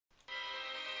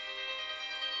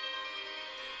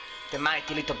The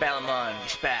mighty little Belmont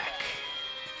is back.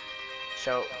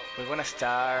 So we're gonna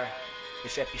start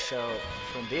this episode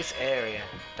from this area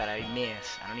that I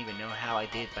missed. I don't even know how I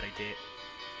did, but I did.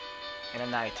 In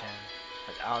an item,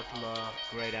 an outlaw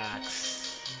great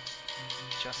axe.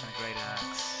 Just a great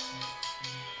axe.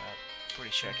 But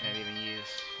pretty sure I cannot even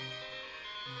use.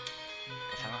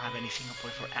 Because I don't have any single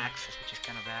point for axes, which is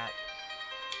kind of bad.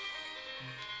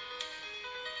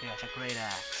 Yeah, it's a great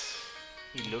axe.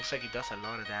 It looks like it does a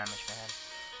lot of damage, man.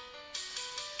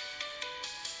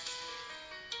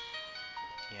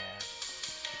 Yeah.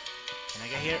 Can I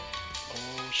get here?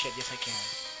 Oh shit, yes I can.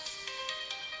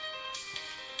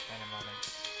 Wait a moment.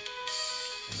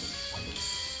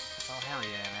 Oh hell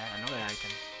yeah, man. Another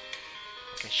item.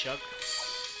 Okay, shock.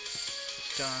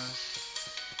 Stuns.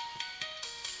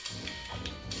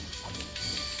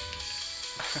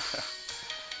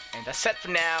 And that's it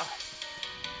for now.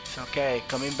 It's okay,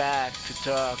 coming back to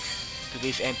talk to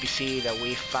this NPC that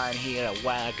we found here a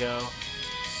while ago.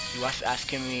 He was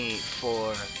asking me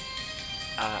for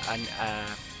a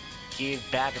give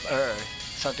bag of earth,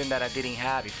 something that I didn't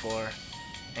have before,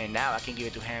 and now I can give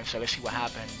it to him. So let's see what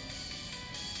happened.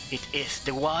 It is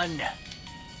the one.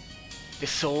 The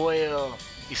soil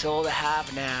is all I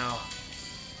have now.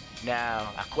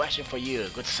 Now, a question for you,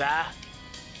 good sir.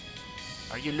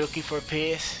 Are you looking for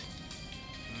peace?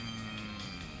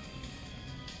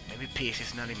 Maybe peace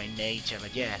is not in my nature,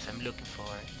 but yes, I'm looking for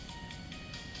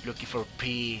it. Looking for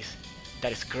peace.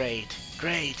 That is great.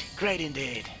 Great, great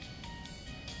indeed.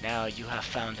 Now you have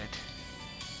found it.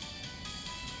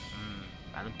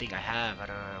 I don't think I have,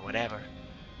 but whatever.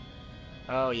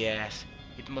 Oh yes,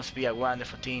 it must be a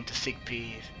wonderful thing to seek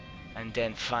peace and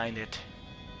then find it.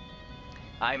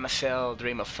 I myself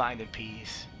dream of finding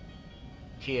peace.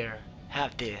 Here,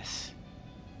 have this.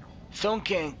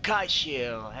 Sunken kite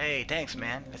shield. Hey, thanks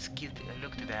man. Let's give a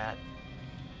look to that.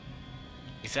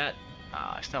 Is that...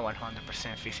 it's not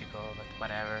 100% physical, but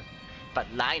whatever. But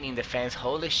lightning defense,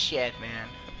 holy shit, man.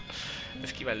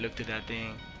 Let's give a look to that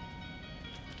thing.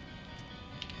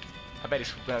 I bet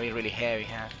it's gonna be really heavy,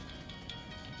 huh?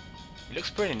 It looks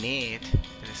pretty neat,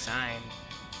 the design.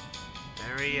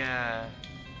 Very, I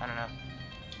don't know.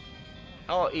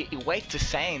 Oh, it weighs the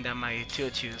same than my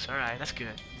tutus. Alright, that's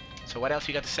good. So what else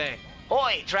you got to say?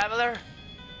 Oi, traveler!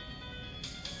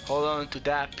 Hold on to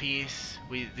that piece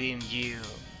within you.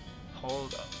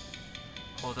 Hold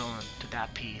on to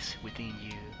that piece within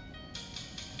you.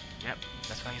 Yep,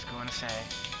 that's what he's going to say.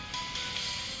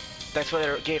 Thanks for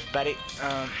the gift, buddy.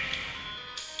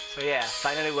 So yeah,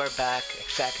 finally we're back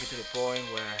exactly to the point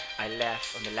where I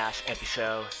left on the last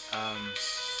episode.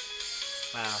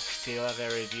 Wow, still a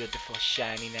very beautiful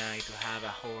shiny night to have a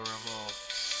horrible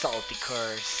salty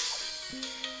curse.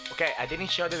 Okay, I didn't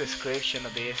show the description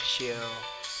of this shield,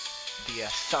 the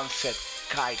sunset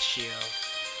kite shield.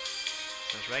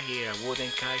 So it's right here, a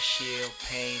wooden kite shield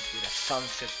paint with a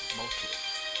sunset motif.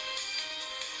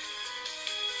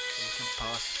 So you can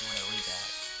pause if you want to read that,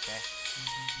 okay?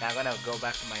 Now I'm gonna go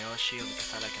back to my old shield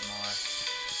because I like it more.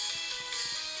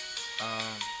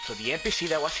 So the NPC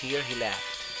that was here, he left,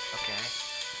 okay?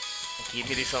 And give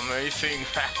me this amazing,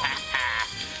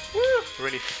 woo,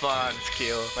 really fun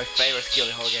skill. My favorite skill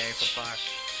in the whole game so far.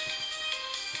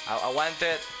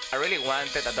 I really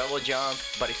wanted a double jump,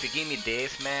 but if you give me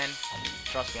this, man,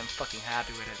 trust me, I'm fucking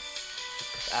happy with it.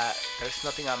 Cause there's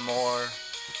nothing I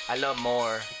love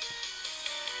more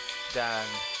than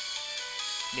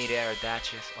mid-air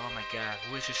dashes. Oh my god,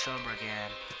 who is this Sombra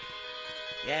again?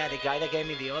 Yeah, the guy that gave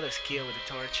me the other skill with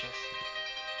the torches.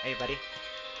 Hey buddy.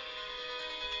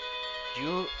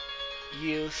 You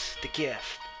use the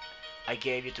gift I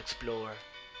gave you to explore,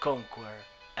 conquer,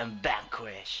 and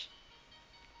vanquish.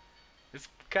 This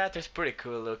character's pretty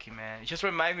cool looking, man. It just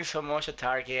reminds me so much of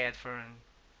Target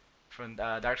from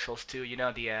Dark Souls 2. You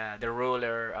know, the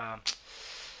ruler,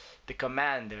 the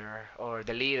commander or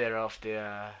the leader of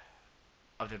the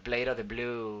Blade of the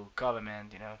Blue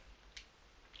Covenant. You know.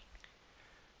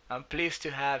 I'm pleased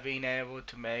to have been able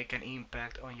to make an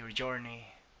impact on your journey.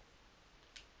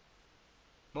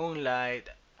 Moonlight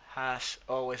has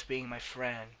always been my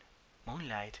friend.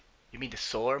 Moonlight? You mean the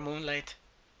sword Moonlight?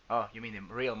 Oh, you mean the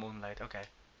real Moonlight, okay.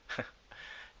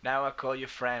 Now I call you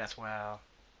friend as well.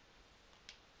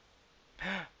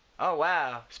 Oh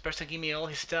wow, this person gave me all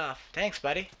his stuff. Thanks,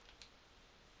 buddy.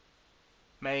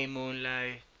 May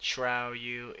Moonlight shroud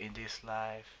you in this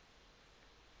life.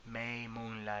 May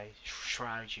Moonlight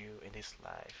shroud you in this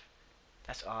life.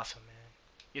 That's awesome, man.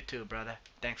 You too, brother.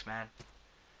 Thanks, man.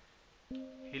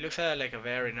 He looks like a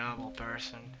very noble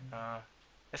person.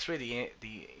 Let's read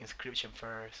the inscription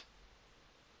first.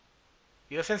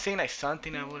 He doesn't seem like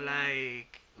something I would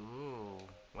like. Ooh,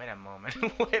 Wait a moment.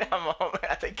 Wait a moment.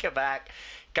 I take it back.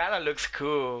 Kinda looks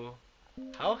cool.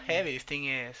 How heavy this thing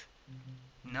is.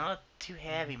 Not too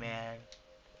heavy, man.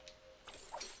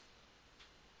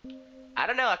 I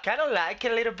don't know. I kind of like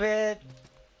it a little bit.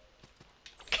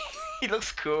 It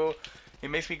looks cool. It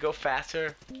makes me go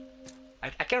faster. I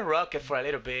can rock it for a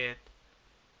little bit.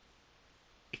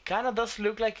 It kind of does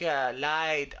look like a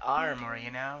light armor,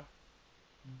 you know?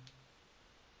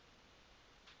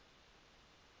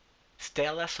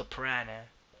 Stella Soprana.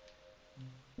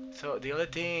 So the other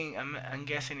thing I'm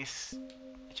guessing is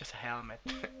just a helmet.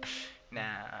 Nah,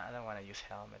 I don't want to use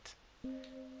helmet.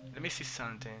 Let me see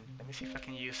something. Let me see if I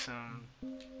can use some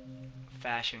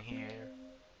fashion here.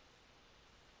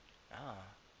 Oh.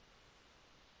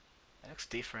 That looks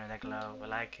different, that glove. I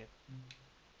like it.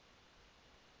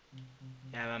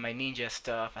 Yeah, my ninja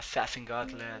stuff, assassin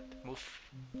gauntlet,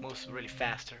 moves really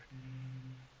faster.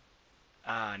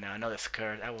 Ah, no, not a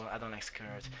skirt. I don't like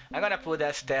skirts. I'm gonna put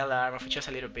that stella armor for just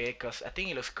a little bit, cause I think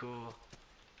it looks cool.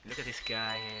 Look at this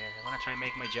guy here. I wanna try and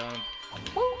make my jump.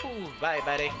 Woo! Bye,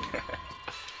 buddy.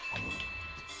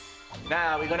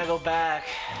 Now we're gonna go back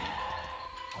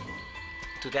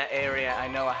to that area I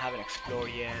know I haven't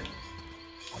explored yet.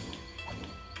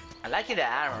 I like the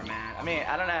armor, man. I mean,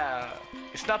 I don't know.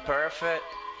 It's not perfect.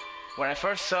 When I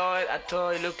first saw it, I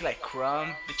thought it looked like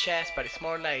chrome, the chest, but it's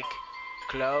more like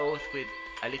cloth with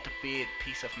a little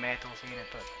piece of metals in it,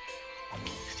 but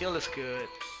still looks good.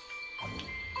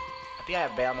 I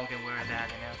think Belmont can wear that,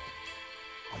 you know.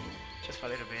 Just for a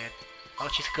little bit. Oh,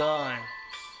 she's gone.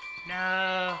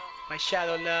 No, my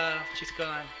shadow love, she's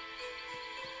gone.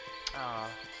 Oh,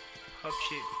 hope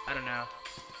I don't know.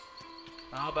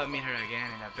 I hope I meet her again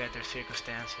in a better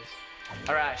circumstances.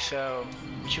 Alright, so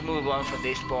we should move on from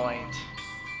this point.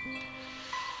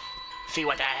 See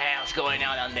what the hell's going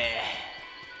on there.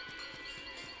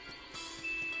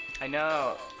 I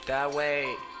know, that way,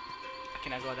 I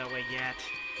cannot go that way yet.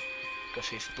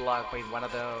 Because it's blocked by one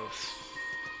of those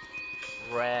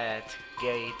red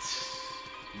gates,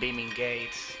 beaming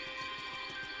gates.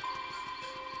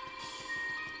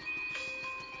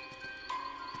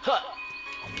 Huh!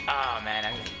 Oh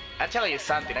man, I tell you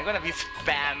something, I'm gonna be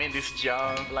spamming this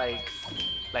jump like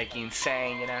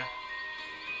insane, you know?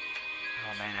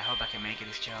 Oh man, I hope I can make it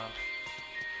this jump.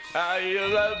 Oh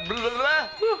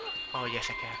yes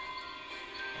I can.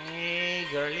 Hey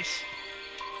girlies.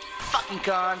 Fucking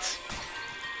cons.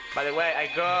 By the way, I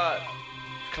got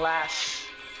class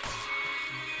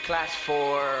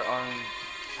 4 on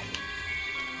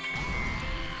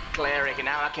cleric, and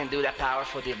now I can do that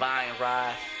powerful divine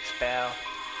wrath spell.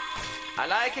 I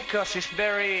like it because it's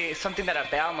something that a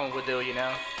Belmont would do, you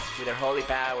know, with their holy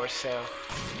powers. So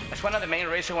that's one of the main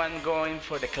reasons why I'm going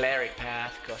for the cleric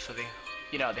path, because of the,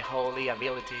 you know, the holy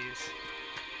abilities.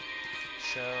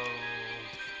 So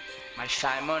my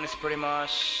Simon is pretty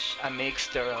much a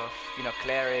mixture of, you know,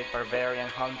 cleric, barbarian,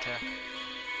 hunter.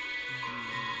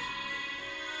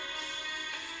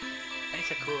 And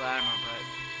it's a cool armor, but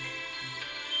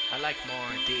I like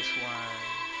more this one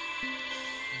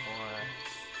or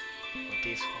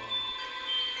this one.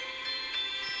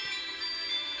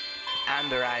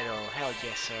 Amber Idol, hell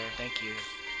yes sir, thank you.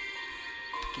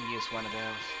 I can use one of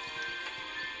those.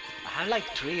 I have like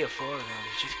 3 or 4 of them,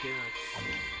 which is good.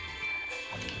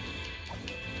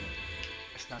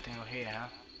 There's nothing over here, huh?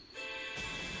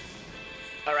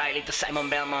 Alright, little Simon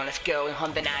Belmont, let's go and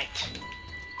hunt the night.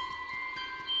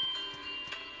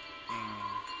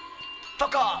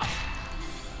 Fuck off!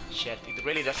 Shit, it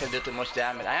really doesn't do too much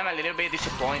damage. I am a little bit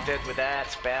disappointed with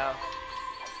that spell,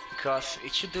 because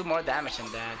it should do more damage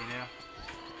than that, you know?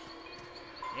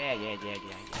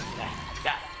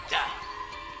 Yeah.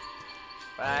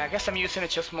 But I guess I'm using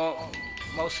it just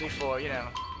mostly for, you know,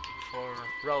 for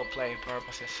role-playing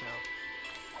purposes, so...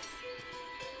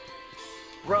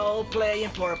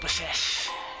 Role-playing purposes!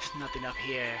 There's nothing up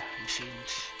here, it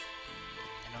seems.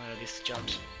 I know these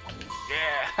jumps.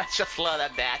 Yeah, I just love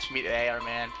that dash mid-air,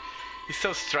 man. It's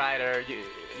so Strider,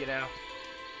 you know.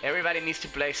 Everybody needs to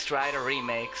play Strider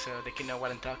Remake so they can know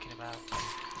what I'm talking about.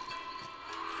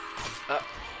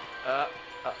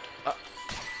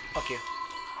 Fuck you.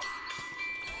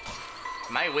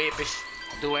 My whip is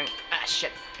doing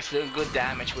shit. It's doing good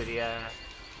damage with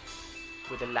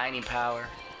the lightning power.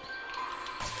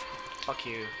 Fuck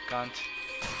you, cunt.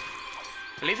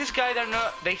 At least these guys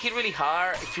they hit really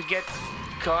hard if you get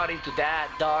caught into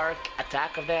that dark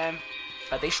attack of them.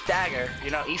 But they stagger, you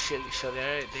know, easily, so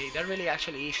they're really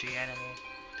actually easy enemy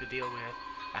to deal with.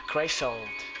 A Carsejaw,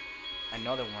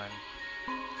 another one.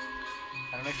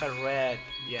 I don't know if I read,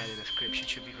 yeah, the description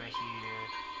should be right here.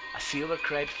 A silver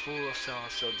crate full of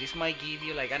souls. So this might give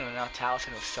you like, I don't know,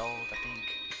 1,000 of souls, I think.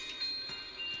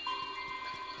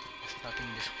 There's nothing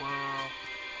in this world.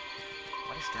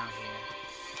 What is down here?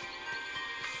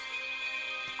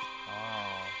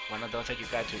 Oh, one of those that you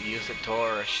got to use the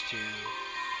torch to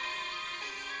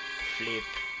flip,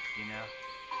 you know.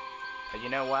 But you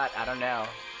know what? I don't know.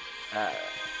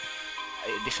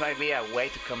 This might be a way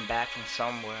to come back from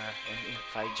somewhere. And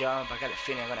if I jump, I got a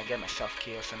feeling I'm gonna get myself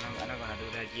killed. So I'm not gonna do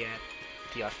that yet.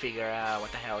 Till I figure out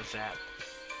what the hell is that,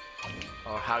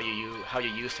 or how you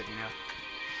use it, you know.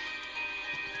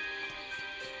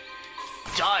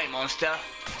 Die, monster!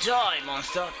 Die,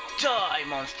 monster! Die,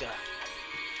 monster!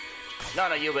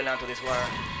 None of you belong to this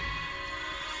world.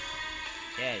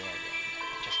 Yeah.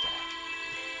 Just that.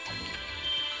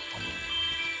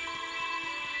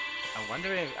 I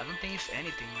wonder if, I don't think it's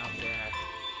anything up there.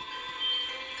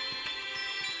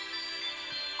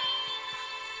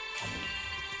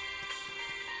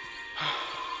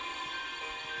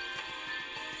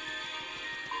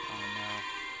 Oh no.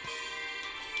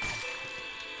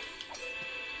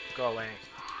 Go away.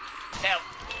 Now!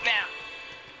 Now!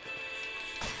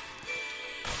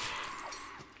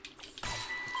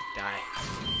 Die.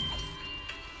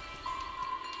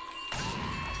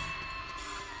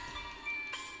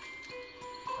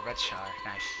 A red shard,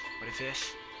 nice. What is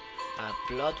this? A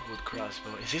bloodwood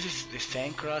crossbow. Is this the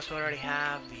same crossbow I already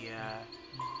have? The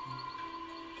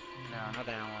no, not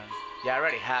that one. Yeah, I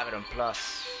already have it on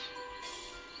plus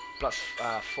 4.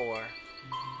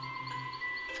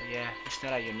 So yeah, it's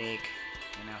not a unique,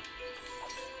 you know,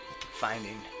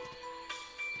 finding.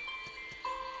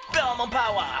 Belmont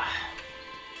power!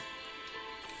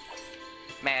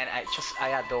 Man, I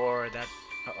adore that.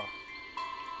 Uh-oh.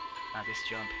 Now this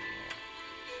jump here.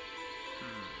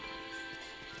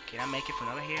 Can I make it from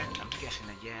over here? I'm guessing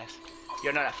that yes.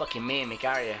 You're not a fucking mimic,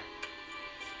 are you?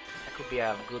 That could be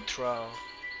a good throw.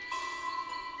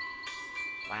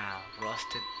 Wow,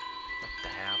 rusted. What the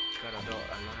hell? Got a lot of...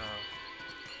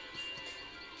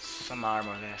 Some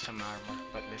armor there, some armor.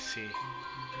 But let's see.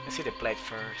 Let's see the plate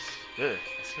first. Ugh,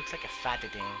 this looks like a fatty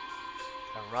thing.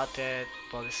 A rotted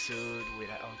bodysuit with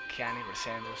an uncanny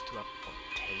resemblance to a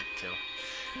potato.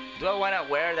 Do I want to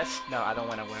wear that? No, I don't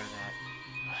want to wear that.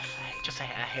 I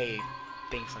hate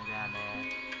things like that,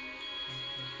 man.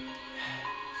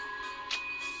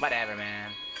 Whatever,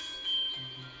 man.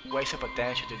 Waste of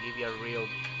potential to give you a real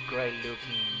great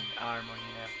looking armor,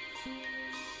 you know.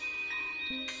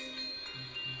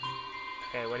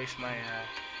 Okay, what is my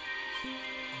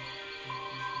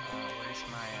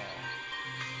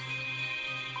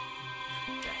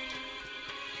okay.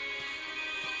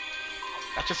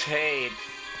 I just hate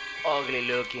ugly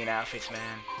looking outfits,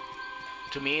 man.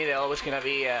 To me, they're always gonna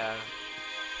be,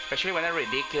 especially when they're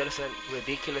ridiculous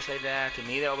like that. To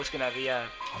me, they're always gonna be a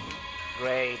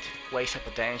great waste of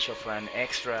potential for an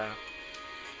extra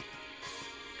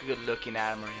good-looking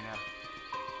armor, you know.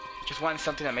 Just want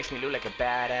something that makes me look like a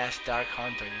badass dark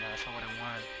hunter, you know. That's not what I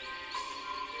want.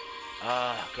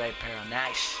 Ah, oh, great peril,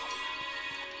 nice.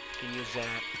 Can use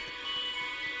that.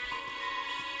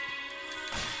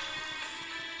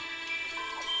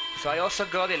 So I also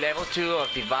got the level 2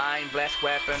 of Divine Blessed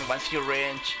Weapon. Once you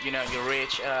reach,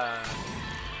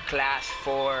 class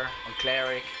 4 on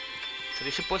Cleric. So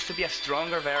this is supposed to be a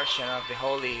stronger version of the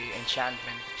Holy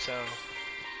Enchantment. So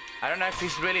I don't know if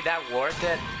it's really that worth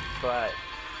it, but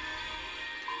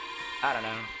I don't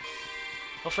know.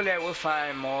 Hopefully I will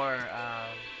find more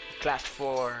class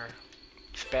 4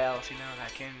 spells, you know,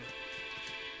 that can...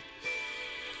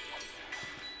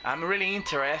 I'm really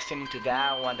interested into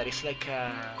that one that is like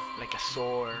a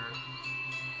sword.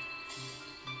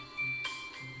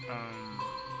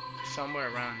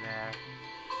 Somewhere around there.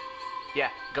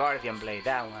 Yeah, Guardian Blade,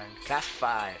 that one. Class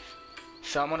 5.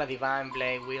 Summon a divine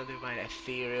blade wielded by an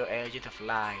ethereal agent of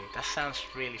light. That sounds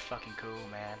really fucking cool,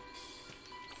 man.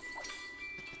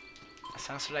 That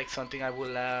sounds like something I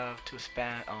would love to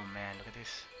spend. Oh man, look at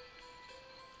this.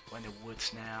 We're in the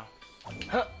woods now.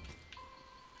 Huh!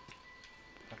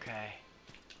 Okay.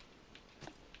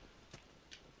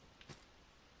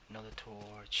 Another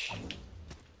torch.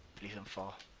 Please don't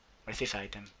fall. What is this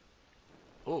item?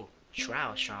 Oh,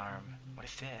 Shroud Charm. What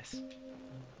is this?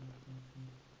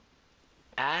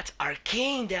 Adds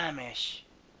arcane damage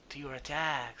to your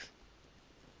attacks.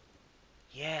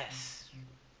 Yes.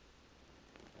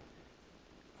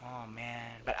 Oh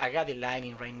man, but I got the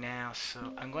lightning right now,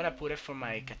 so I'm gonna put it for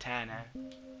my katana.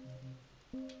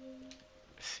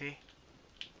 See?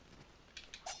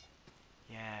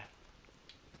 Yeah.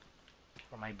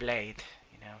 For my blade,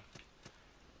 you know.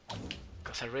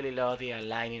 Because I really love the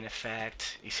lightning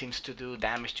effect. It seems to do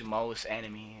damage to most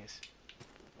enemies.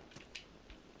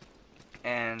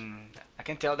 And I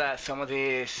can tell that some of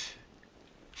these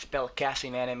spell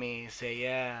casting enemies,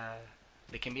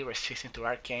 they can be resistant to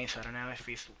arcane, so I don't know if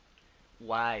it's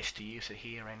wise to use it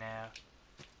here right now.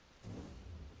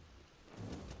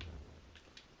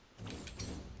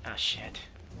 Oh shit.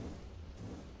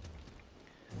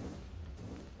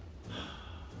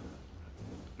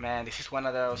 Man, this is one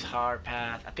of those hard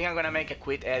paths. I think I'm gonna make a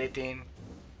quit editing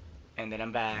and then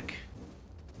I'm back.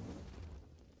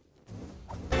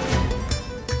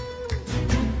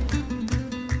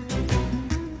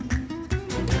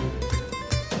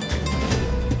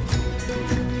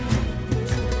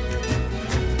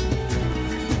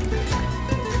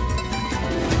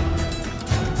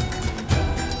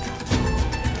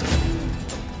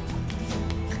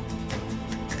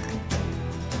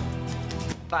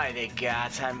 By the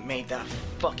gods, I made that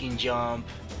fucking jump.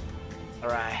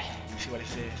 Alright, let's see what it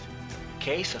says.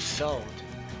 Case of salt.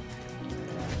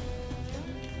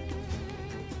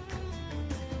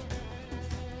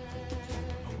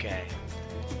 Okay.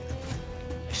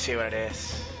 Let's see what it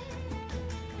is.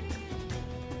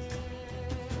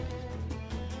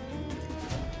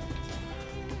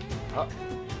 Oh.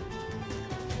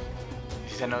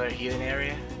 This is another hidden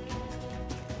area.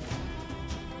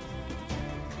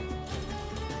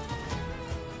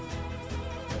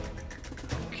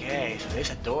 Okay, so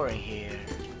there's a door in here.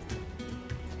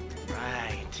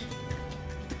 Right.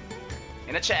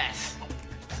 In a chest.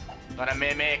 Not a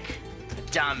mimic. A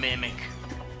dumb mimic.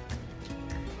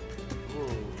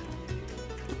 Ooh.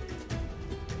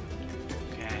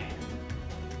 Okay.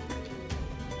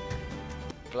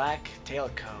 Black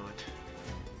tailcoat.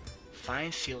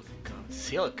 Fine seal code.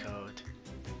 Seal code?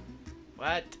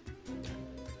 What?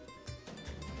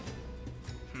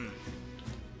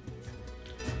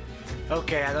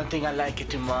 Okay, I don't think I like it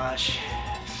too much.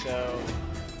 So,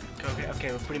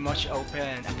 okay, we pretty much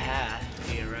open a path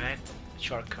here, right?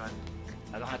 Shortcut.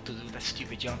 I don't have to do that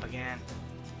stupid jump again.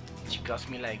 Which cost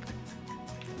me like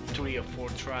 3 or 4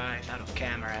 tries out of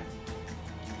camera.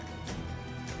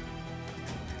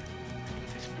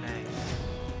 This place.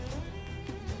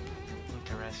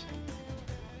 Interesting.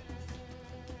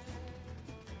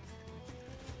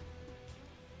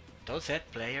 Those head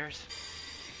players.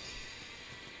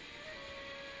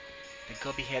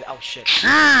 Go behead. Oh shit.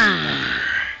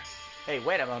 Hey,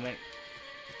 wait a moment.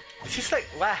 This is like,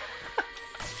 wow.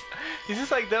 This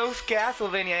is like those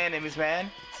Castlevania enemies,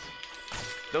 man.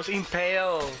 Those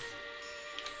impale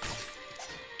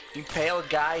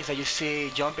guys that you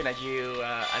see jumping at you.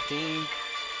 I think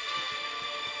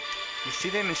you see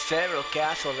them in several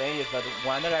Castlevanias, but the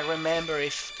one that I remember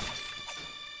is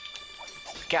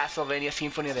Castlevania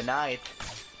Symphony of the Night.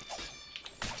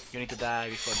 You need to die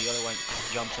before the other one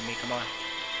jumps on me, come on.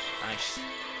 Nice.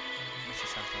 This is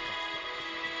something.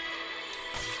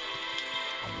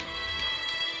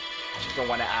 Just don't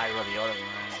want to aggro the other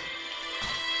one.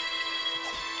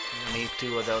 You need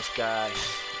 2 of those guys.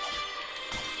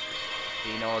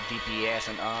 Being all DPS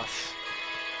on us.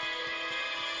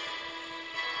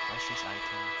 What's this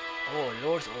item? Oh,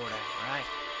 Lord's Order, right.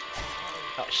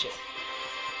 Oh shit.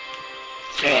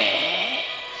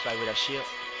 Strike with a shield.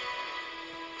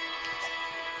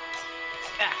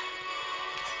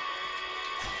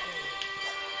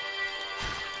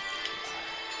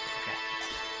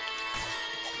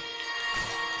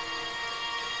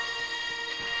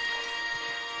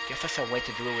 Guess that's a way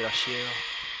to do it with a shield.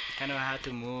 Kind of have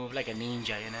to move like a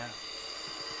ninja, you know?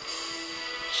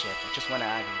 Shit, I just want to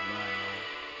aggro him, man.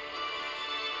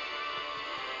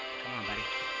 Come on, buddy.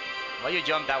 Why you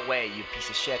jump that way, you piece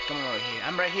of shit? Come over here.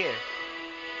 I'm right here.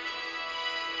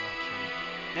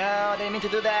 Okay. No, I didn't mean to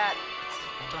do that. I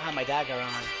don't have my dagger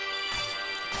on.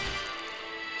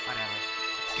 Whatever.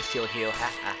 You can still heal.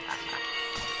 Ha ha ha ha.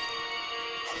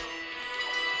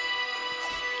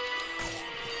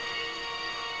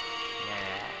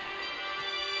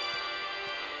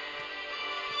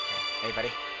 Hey, buddy.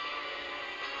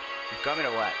 You coming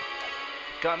or what?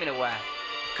 Coming or what?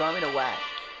 Coming or what?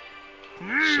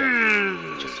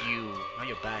 Shit. Just you, not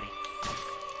your body.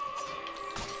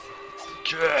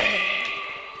 Okay.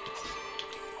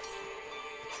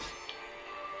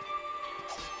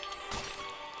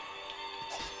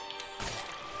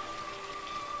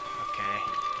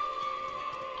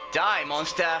 Die,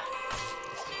 monster!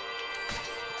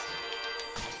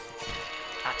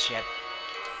 Ah, shit.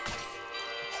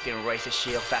 Didn't raise the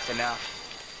shield fast enough.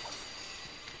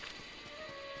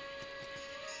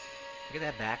 Look at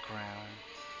that background.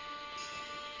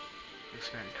 Looks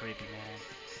very creepy, man.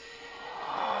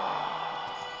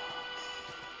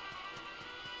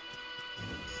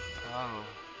 Oh.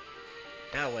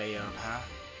 That way up, huh?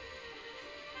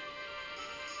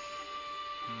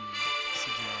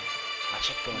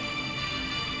 checkpoint.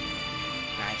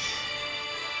 Nice.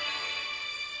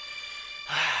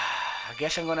 I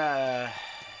guess I'm gonna...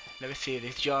 let me see,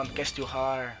 this jump gets too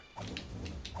hard.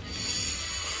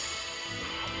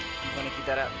 I'm gonna keep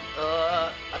that up.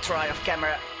 A try off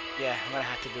camera. Yeah, I'm gonna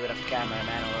have to do it off camera,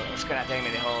 man. Or it's gonna take me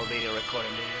the whole video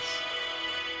recording this.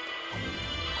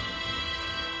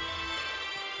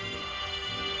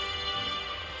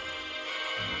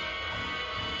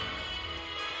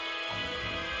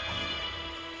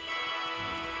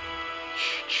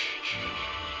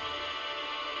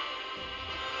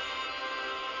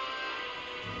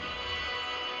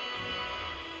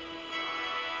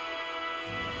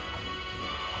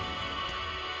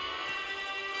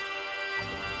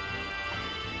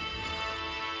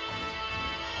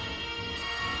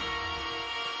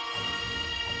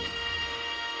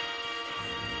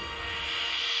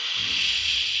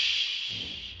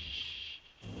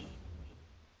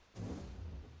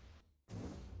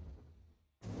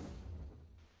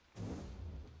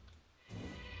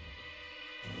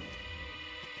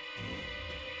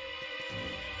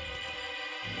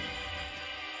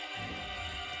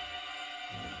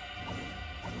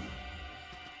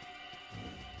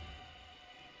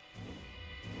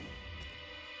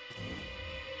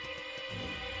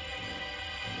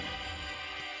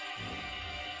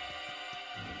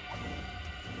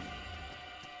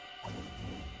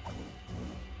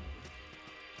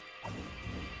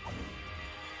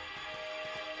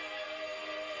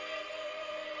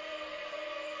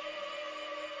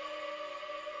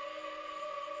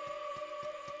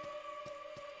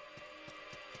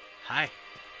 Hi.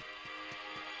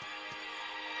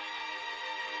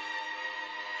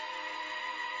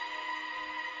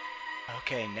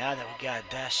 Okay, now that we got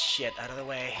that shit out of the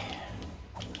way,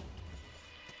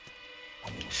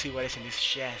 let's see what is in this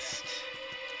chest.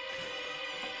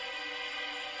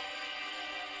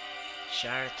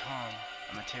 Shattered home,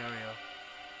 a material.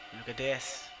 Look at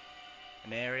this.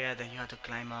 An area that you have to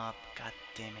climb up. God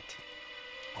damn it.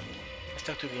 Let's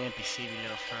talk to the NPC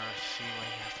below first, see what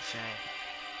he has to say.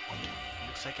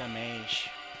 Looks like a mage.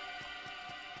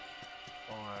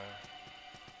 Or...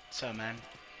 what's up, man?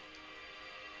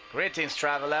 Greetings,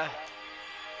 traveler.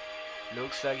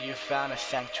 Looks like you found a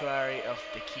sanctuary of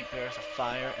the keepers of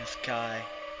fire and sky.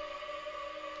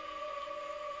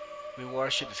 We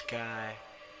worship the sky,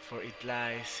 for it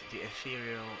lies the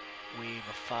ethereal weave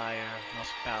of fire,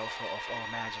 most powerful of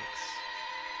all magics.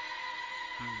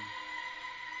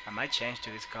 I might change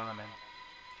to this comment.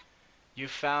 You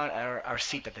found our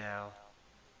citadel.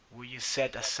 Will you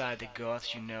set aside the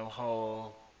gods you know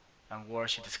whole and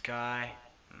worship the sky?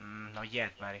 Not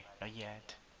yet, buddy. Not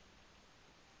yet.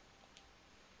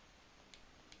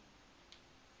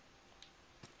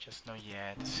 Just not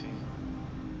yet. Let's see.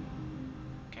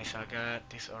 Okay, so I got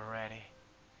this already.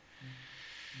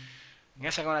 I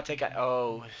guess I'm gonna take an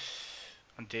oath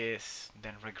on this,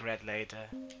 then regret later,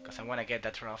 because I wanna get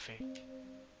that trophy.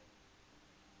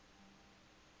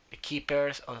 The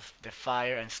Keepers of the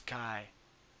Fire and Sky.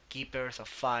 Keepers of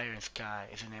Fire and Sky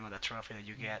is the name of the trophy that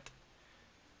you get.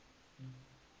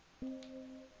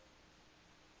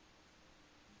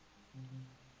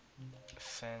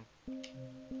 Send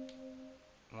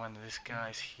one of these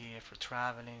guys here for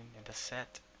traveling in the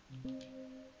set.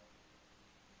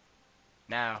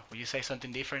 Now, will you say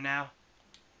something different now?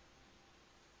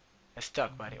 Let's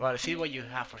talk, buddy. Well, let's see what you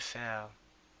have for sale.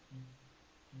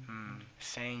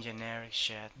 Same generic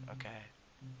shit. Okay.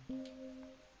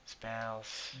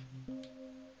 Spells.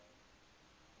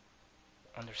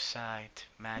 Undersight.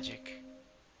 Magic.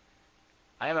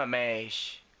 I am a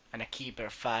mage and a keeper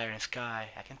of fire and sky.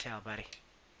 I can tell, buddy.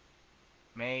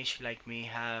 Mage like me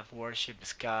have worshipped the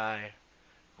sky,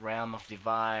 realm of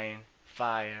divine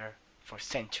fire for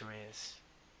centuries.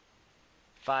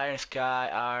 Fire and sky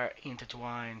are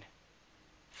intertwined.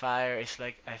 Fire is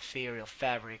like an ethereal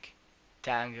fabric,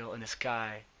 tangled in the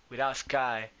sky. Without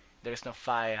sky, there is no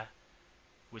fire.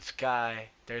 With sky,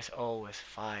 there is always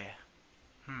fire.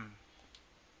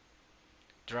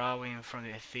 Drawing from the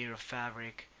ethereal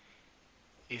fabric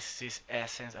is this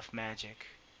essence of magic.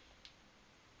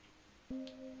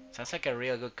 Sounds like a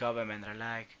real good government I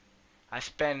like. I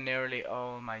spent nearly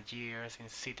all my years in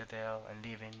Citadel and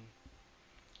living.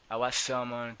 I was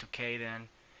summoned to Caden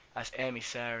as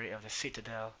emissary of the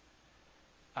Citadel,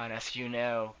 and as you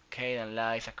know, Caden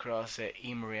lies across the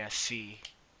Imria Sea.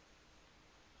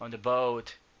 On the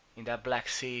boat, in that black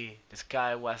sea, the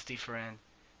sky was different.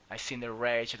 I seen the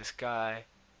rage of the sky,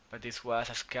 but this was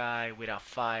a sky without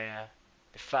fire.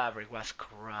 The fabric was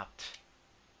corrupt.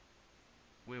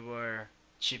 We were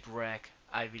shipwrecked.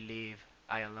 I believe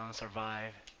I alone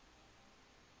survived.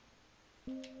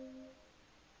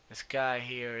 The sky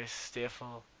here is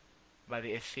stifled, but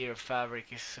the ethereal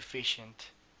fabric is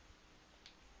sufficient.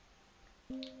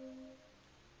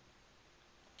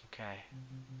 Okay.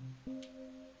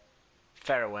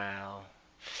 Farewell.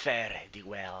 Fare thee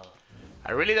well.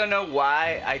 I really don't know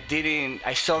why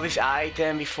I saw this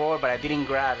item before, but I didn't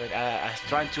grab it. I was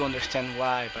trying to understand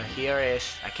why, but here it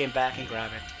is. I came back and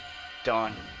grabbed it.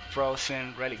 Done.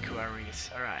 Frozen reliquaries.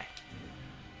 Alright.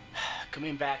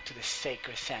 Coming back to the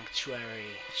sacred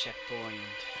sanctuary checkpoint.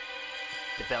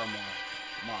 The Belmont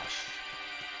must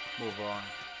move on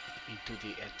into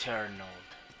the eternal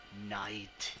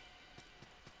night.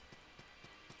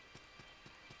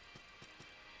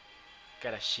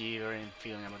 Got a shivering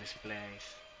feeling about this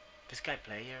place. This guy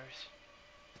players?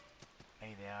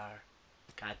 Maybe they are.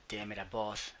 God damn it, a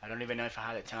boss. I don't even know if I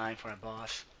had the time for a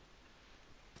boss.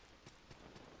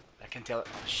 I can tell.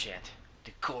 Oh shit.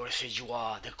 The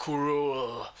Carsejaw, the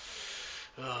cruel.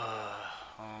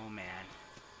 Oh man.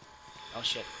 Oh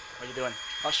shit. What are you doing?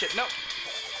 Oh shit, no!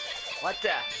 What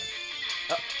the?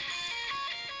 Oh.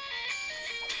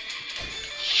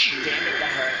 Damn it,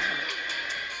 that hurt.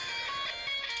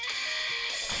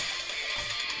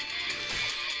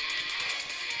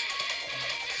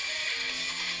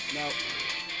 No.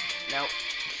 No.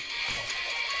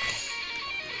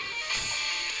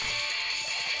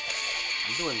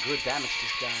 I'm doing good damage to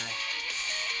this guy.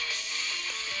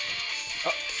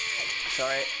 Oh,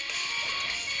 sorry.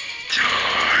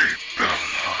 Die,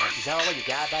 Belmont. Is that all you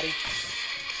got, buddy?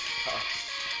 Uh-oh.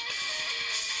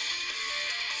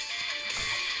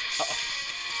 Uh-oh.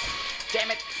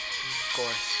 Damn it! Of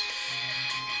course.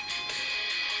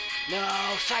 No,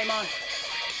 Simon!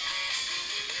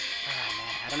 Oh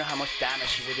man, I don't know how much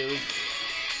damage you were doing. I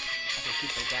can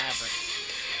keep like that, but...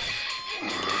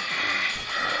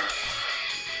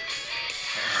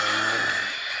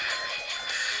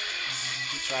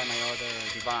 Let me try my other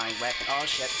divine weapon. Oh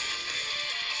shit.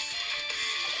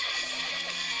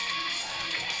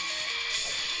 Okay.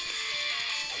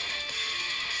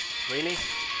 Really?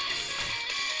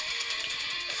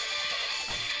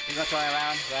 You're gonna turn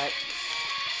around, right?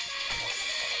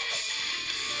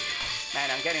 Man,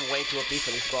 I'm getting way too OP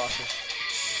for these bosses.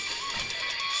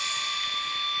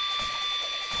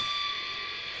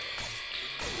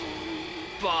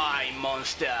 Bye,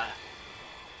 monster!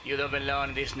 You don't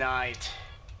belong this night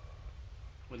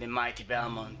with the mighty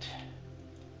Belmont.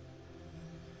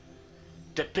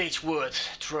 The Pitchwood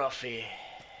Trophy.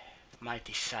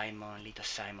 Mighty Simon, little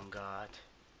Simon God.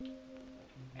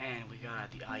 And we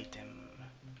got the item.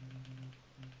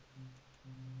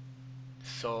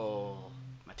 Soul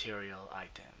material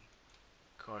item.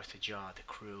 Carsejaw, the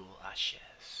cruel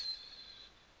ashes.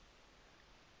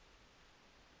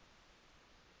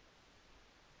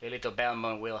 The little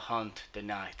Belmont will hunt the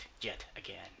night yet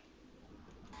again.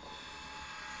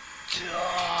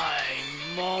 Die,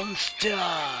 monster!